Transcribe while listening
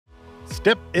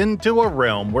Step into a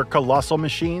realm where colossal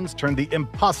machines turn the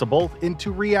impossible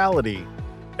into reality.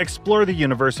 Explore the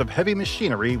universe of heavy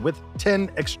machinery with 10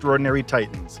 extraordinary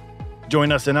titans.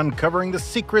 Join us in uncovering the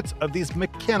secrets of these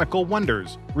mechanical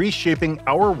wonders, reshaping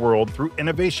our world through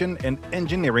innovation and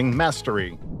engineering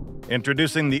mastery.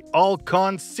 Introducing the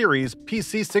Allcon Series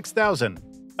PC6000,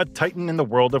 a titan in the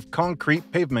world of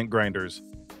concrete pavement grinders.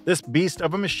 This beast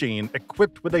of a machine,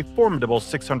 equipped with a formidable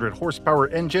 600 horsepower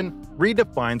engine,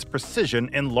 redefines precision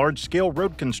in large-scale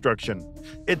road construction.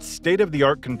 Its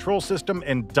state-of-the-art control system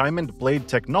and diamond blade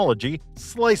technology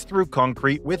slice through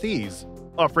concrete with ease,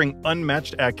 offering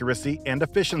unmatched accuracy and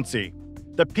efficiency.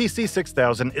 The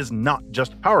PC6000 is not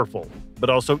just powerful, but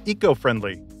also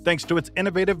eco-friendly, thanks to its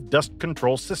innovative dust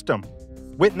control system.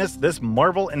 Witness this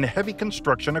marvel in heavy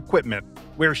construction equipment,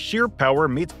 where sheer power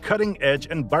meets cutting-edge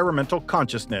environmental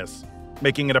consciousness,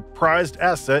 making it a prized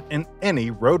asset in any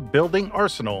road-building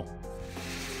arsenal.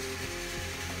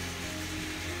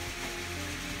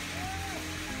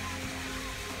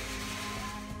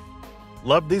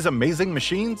 Love these amazing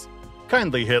machines?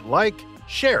 Kindly hit like,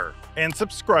 share, and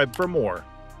subscribe for more.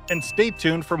 And stay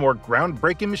tuned for more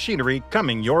groundbreaking machinery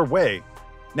coming your way.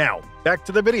 Now, back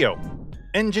to the video.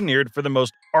 Engineered for the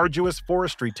most arduous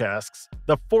forestry tasks,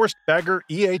 the Forstbagger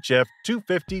EHF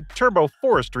 250 Turbo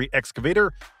Forestry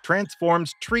Excavator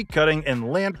transforms tree cutting and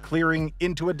land clearing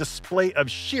into a display of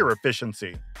sheer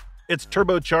efficiency. Its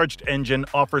turbocharged engine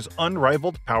offers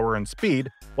unrivaled power and speed,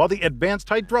 while the advanced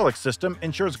hydraulic system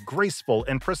ensures graceful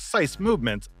and precise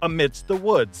movements amidst the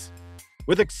woods.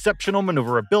 With exceptional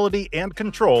maneuverability and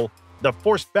control, the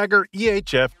Forstbagger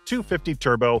EHF 250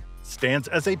 Turbo stands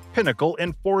as a pinnacle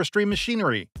in forestry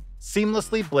machinery,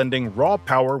 seamlessly blending raw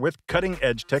power with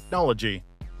cutting-edge technology.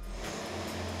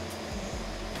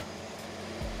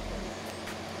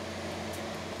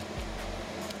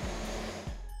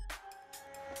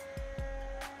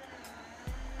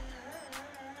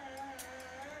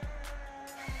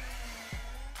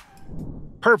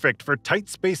 Perfect for tight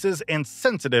spaces and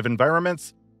sensitive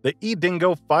environments, the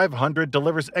Edingo 500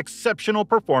 delivers exceptional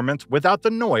performance without the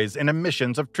noise and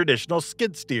emissions of traditional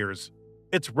skid steers.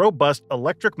 Its robust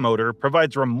electric motor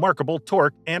provides remarkable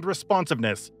torque and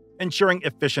responsiveness, ensuring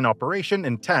efficient operation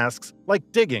in tasks like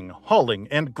digging, hauling,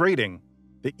 and grading.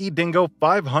 The Edingo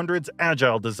 500's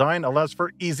agile design allows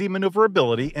for easy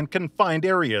maneuverability in confined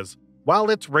areas, while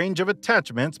its range of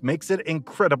attachments makes it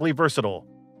incredibly versatile.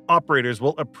 Operators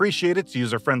will appreciate its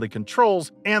user-friendly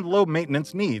controls and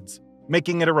low-maintenance needs,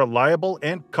 making it a reliable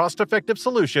and cost-effective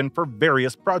solution for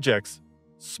various projects.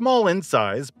 Small in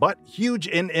size, but huge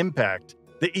in impact,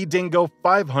 the Edingo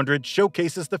 500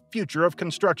 showcases the future of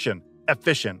construction,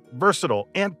 efficient, versatile,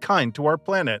 and kind to our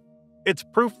planet. It's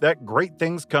proof that great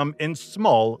things come in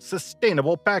small,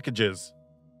 sustainable packages.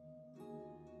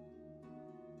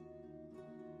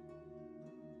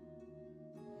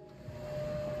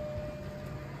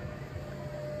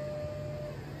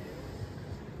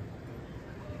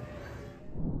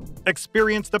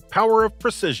 Experience the power of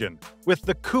precision with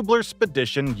the Kubler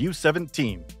Spedition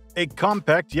U17, a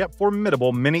compact yet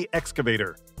formidable mini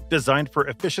excavator. Designed for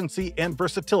efficiency and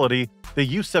versatility, the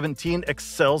U17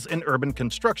 excels in urban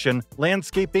construction,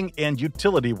 landscaping, and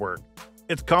utility work.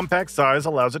 Its compact size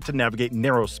allows it to navigate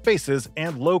narrow spaces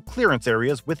and low clearance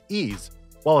areas with ease,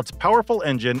 while its powerful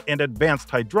engine and advanced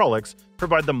hydraulics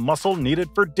provide the muscle needed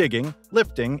for digging,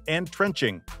 lifting, and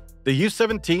trenching. The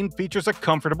U17 features a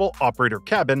comfortable operator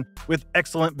cabin with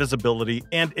excellent visibility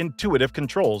and intuitive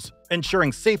controls,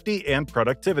 ensuring safety and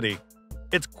productivity.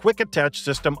 Its quick attach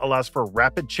system allows for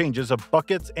rapid changes of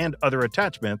buckets and other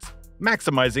attachments,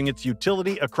 maximizing its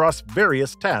utility across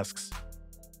various tasks.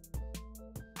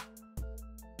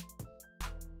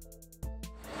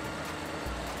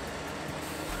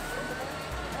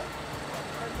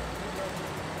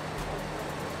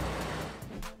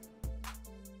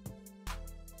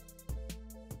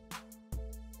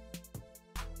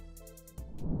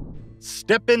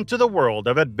 Step into the world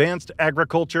of advanced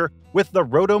agriculture with the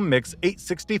Rotomix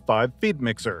 865 feed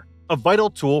mixer, a vital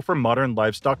tool for modern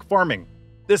livestock farming.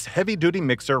 This heavy-duty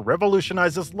mixer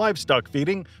revolutionizes livestock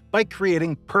feeding by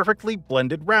creating perfectly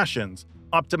blended rations,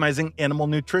 optimizing animal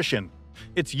nutrition.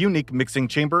 Its unique mixing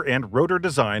chamber and rotor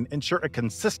design ensure a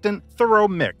consistent, thorough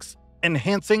mix,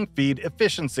 enhancing feed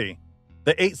efficiency.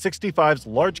 The 865's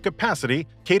large capacity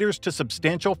caters to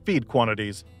substantial feed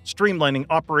quantities, streamlining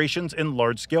operations in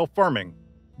large-scale farming.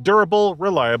 Durable,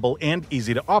 reliable, and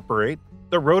easy to operate,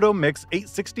 the Rotomix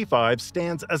 865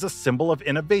 stands as a symbol of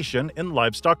innovation in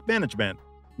livestock management,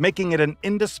 making it an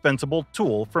indispensable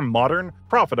tool for modern,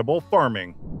 profitable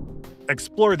farming.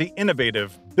 Explore the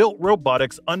innovative Built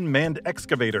Robotics Unmanned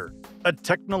Excavator, a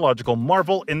technological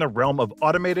marvel in the realm of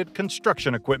automated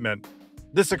construction equipment.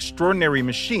 This extraordinary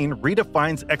machine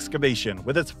redefines excavation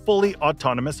with its fully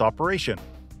autonomous operation.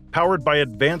 Powered by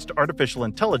advanced artificial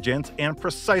intelligence and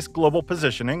precise global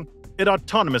positioning, it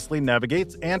autonomously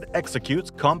navigates and executes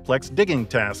complex digging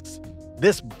tasks.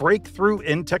 This breakthrough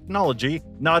in technology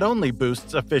not only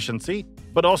boosts efficiency,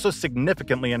 but also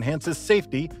significantly enhances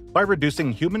safety by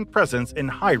reducing human presence in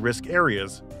high-risk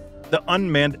areas. The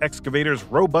unmanned excavator's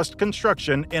robust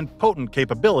construction and potent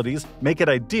capabilities make it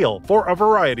ideal for a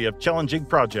variety of challenging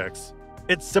projects.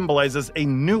 It symbolizes a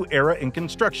new era in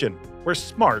construction, where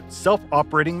smart,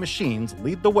 self-operating machines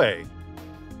lead the way.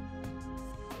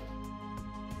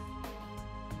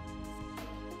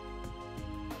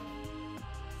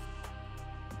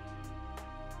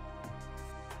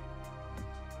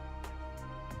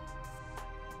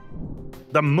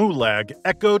 The Mulag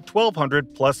Eco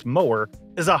 1200 Plus Mower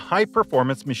is a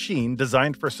high-performance machine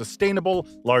designed for sustainable,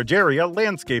 large-area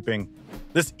landscaping.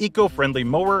 This eco-friendly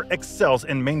mower excels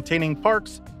in maintaining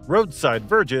parks, roadside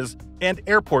verges, and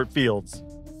airport fields.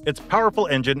 Its powerful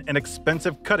engine and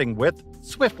expensive cutting width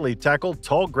swiftly tackle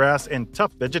tall grass and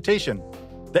tough vegetation.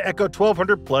 The Eco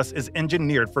 1200 Plus is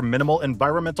engineered for minimal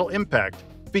environmental impact,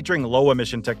 featuring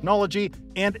low-emission technology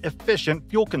and efficient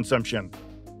fuel consumption.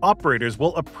 Operators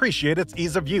will appreciate its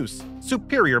ease of use,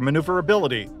 superior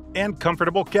maneuverability, and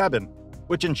comfortable cabin,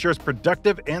 which ensures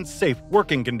productive and safe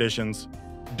working conditions.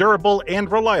 Durable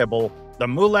and reliable, the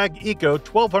Mulag Eco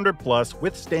 1200 Plus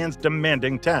withstands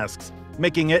demanding tasks,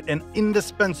 making it an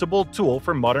indispensable tool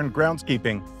for modern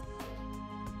groundskeeping.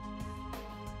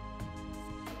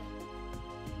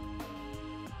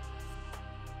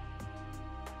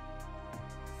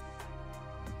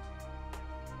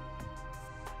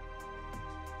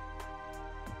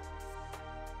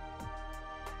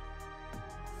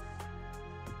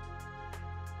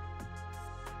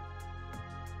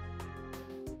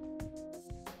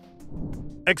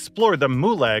 Explore the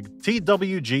Mulag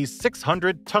TWG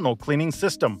 600 tunnel cleaning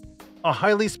system, a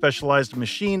highly specialized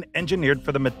machine engineered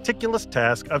for the meticulous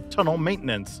task of tunnel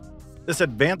maintenance. This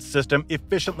advanced system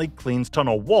efficiently cleans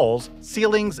tunnel walls,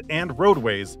 ceilings, and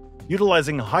roadways,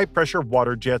 utilizing high-pressure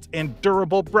water jets and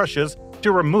durable brushes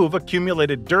to remove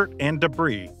accumulated dirt and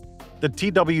debris. The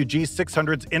TWG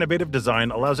 600's innovative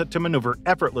design allows it to maneuver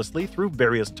effortlessly through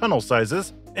various tunnel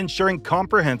sizes, ensuring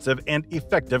comprehensive and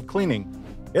effective cleaning.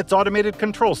 Its automated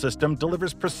control system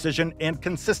delivers precision and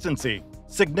consistency,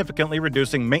 significantly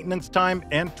reducing maintenance time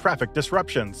and traffic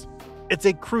disruptions. It's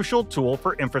a crucial tool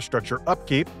for infrastructure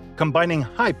upkeep, combining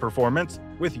high performance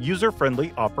with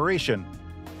user-friendly operation.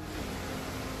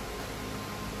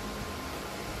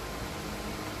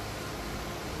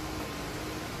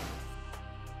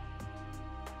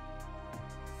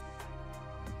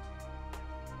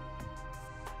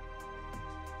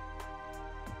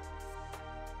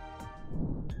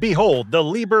 Behold the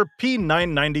Liebherr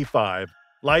P995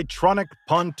 Litronic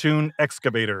Pontoon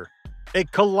Excavator, a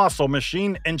colossal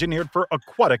machine engineered for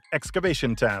aquatic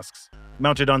excavation tasks.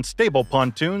 Mounted on stable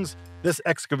pontoons, this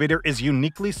excavator is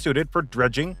uniquely suited for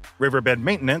dredging, riverbed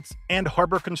maintenance, and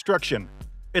harbor construction.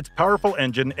 Its powerful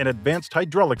engine and advanced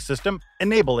hydraulic system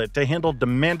enable it to handle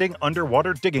demanding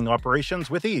underwater digging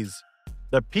operations with ease.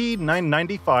 The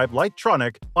P995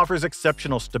 Litronic offers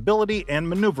exceptional stability and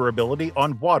maneuverability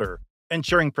on water,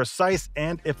 ensuring precise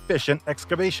and efficient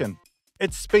excavation.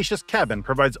 Its spacious cabin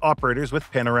provides operators with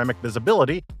panoramic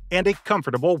visibility and a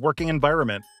comfortable working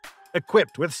environment.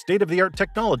 Equipped with state-of-the-art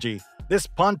technology, this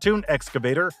pontoon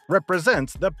excavator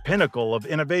represents the pinnacle of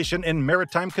innovation in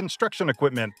maritime construction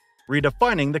equipment,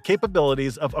 redefining the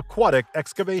capabilities of aquatic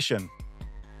excavation.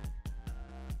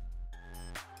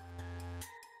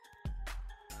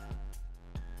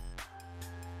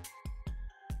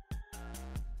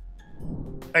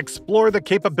 Explore the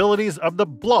capabilities of the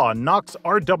Blaw-Knox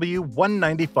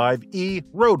RW-195E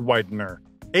Road Widener,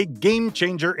 a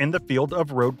game-changer in the field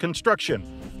of road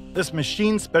construction. This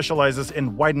machine specializes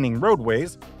in widening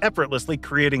roadways, effortlessly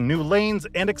creating new lanes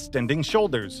and extending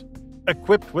shoulders.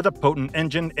 Equipped with a potent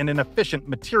engine and an efficient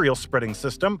material spreading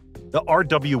system, the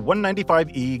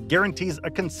RW-195E guarantees a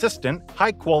consistent,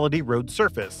 high-quality road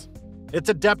surface. Its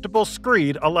adaptable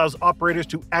screed allows operators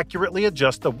to accurately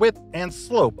adjust the width and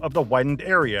slope of the widened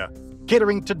area,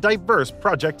 catering to diverse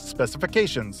project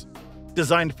specifications.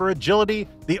 Designed for agility,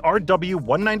 the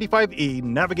RW-195E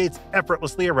navigates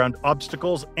effortlessly around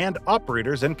obstacles and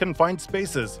operators in confined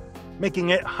spaces, making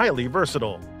it highly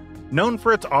versatile. Known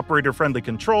for its operator-friendly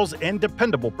controls and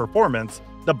dependable performance,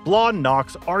 the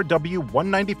Blaw-Knox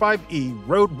RW-195E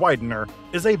Road Widener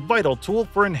is a vital tool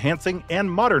for enhancing and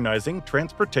modernizing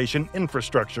transportation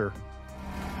infrastructure.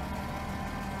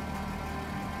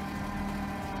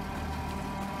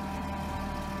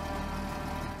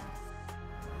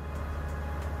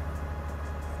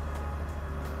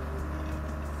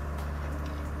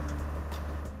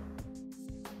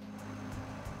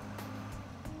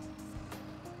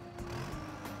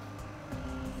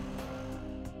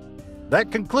 That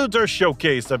concludes our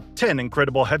showcase of 10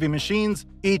 incredible heavy machines,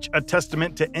 each a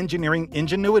testament to engineering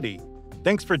ingenuity.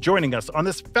 Thanks for joining us on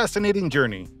this fascinating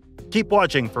journey. Keep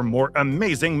watching for more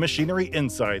amazing machinery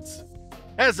insights.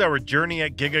 As our journey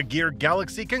at GigaGear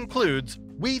Galaxy concludes,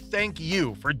 we thank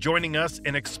you for joining us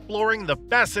in exploring the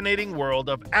fascinating world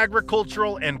of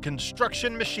agricultural and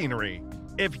construction machinery.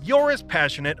 If you're as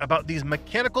passionate about these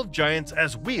mechanical giants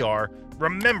as we are,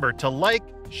 remember to like,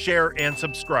 share, and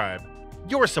subscribe.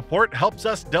 Your support helps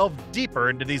us delve deeper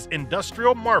into these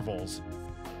industrial marvels.